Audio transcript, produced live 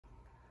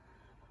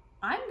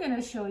I'm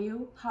gonna show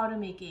you how to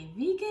make a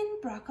vegan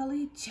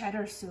broccoli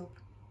cheddar soup.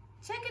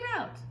 Check it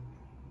out!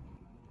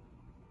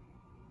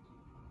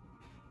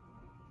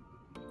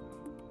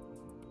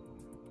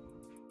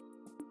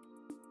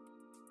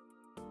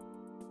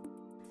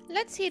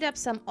 Let's heat up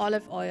some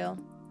olive oil.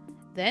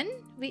 Then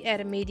we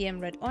add a medium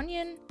red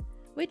onion,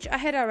 which I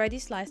had already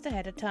sliced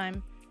ahead of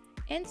time,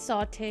 and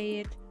saute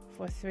it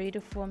for 3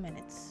 to 4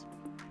 minutes.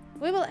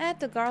 We will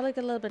add the garlic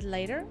a little bit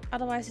later,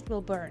 otherwise it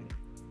will burn.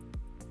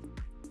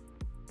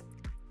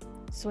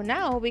 So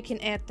now we can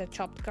add the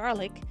chopped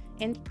garlic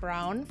and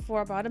brown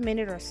for about a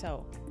minute or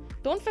so.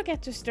 Don't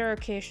forget to stir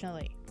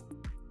occasionally.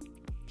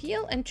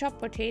 Peel and chop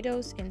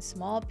potatoes in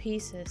small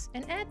pieces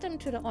and add them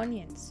to the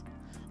onions.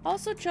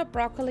 Also chop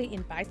broccoli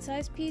in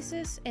bite-sized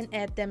pieces and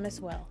add them as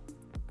well.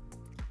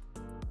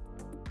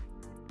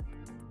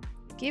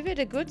 Give it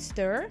a good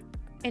stir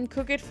and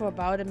cook it for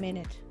about a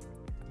minute.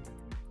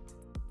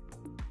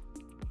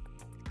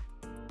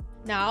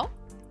 Now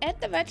add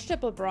the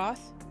vegetable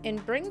broth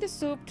and bring the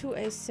soup to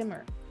a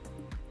simmer.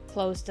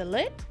 Close the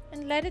lid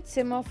and let it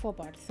simmer for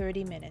about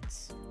 30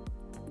 minutes.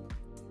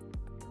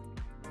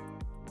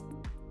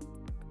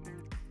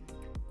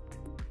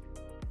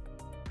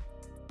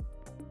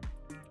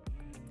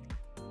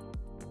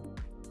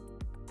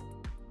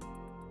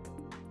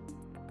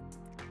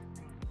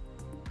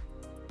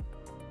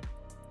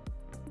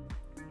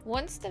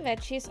 Once the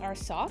veggies are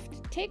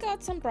soft, take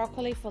out some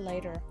broccoli for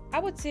later. I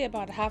would say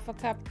about half a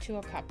cup to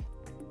a cup.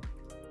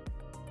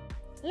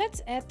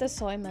 Let's add the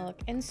soy milk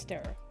and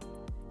stir.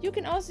 You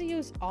can also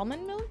use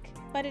almond milk,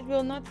 but it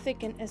will not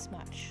thicken as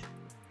much.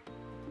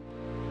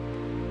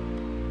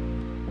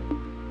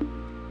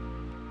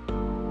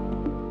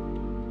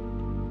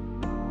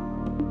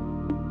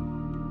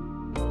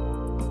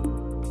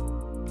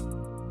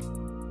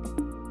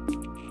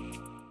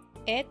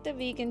 Add the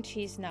vegan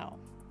cheese now.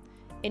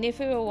 And if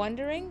you were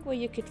wondering where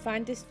you could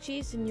find this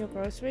cheese in your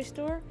grocery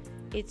store,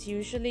 it's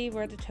usually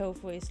where the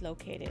tofu is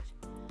located.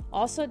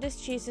 Also, this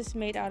cheese is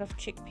made out of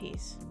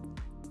chickpeas.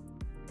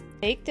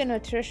 Take the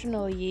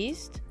nutritional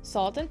yeast,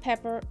 salt and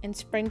pepper and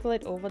sprinkle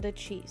it over the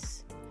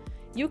cheese.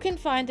 You can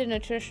find the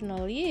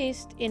nutritional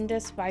yeast in the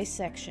spice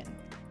section.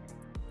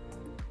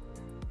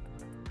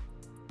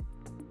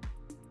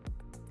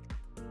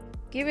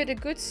 Give it a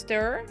good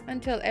stir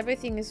until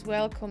everything is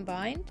well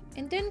combined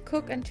and then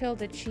cook until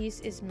the cheese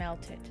is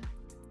melted.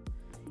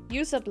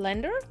 Use a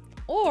blender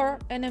or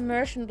an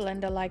immersion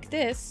blender like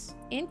this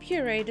and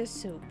puree the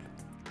soup.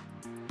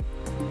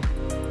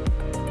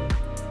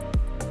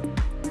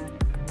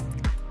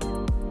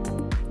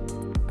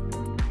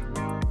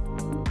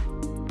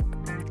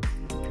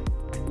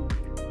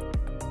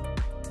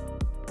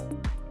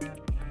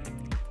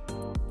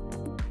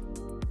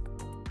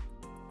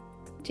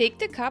 Take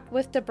the cup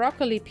with the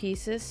broccoli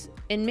pieces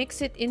and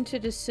mix it into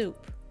the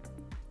soup.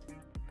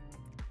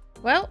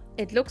 Well,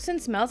 it looks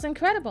and smells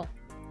incredible.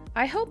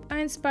 I hope I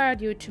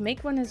inspired you to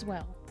make one as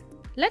well.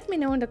 Let me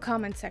know in the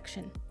comment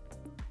section.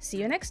 See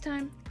you next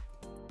time.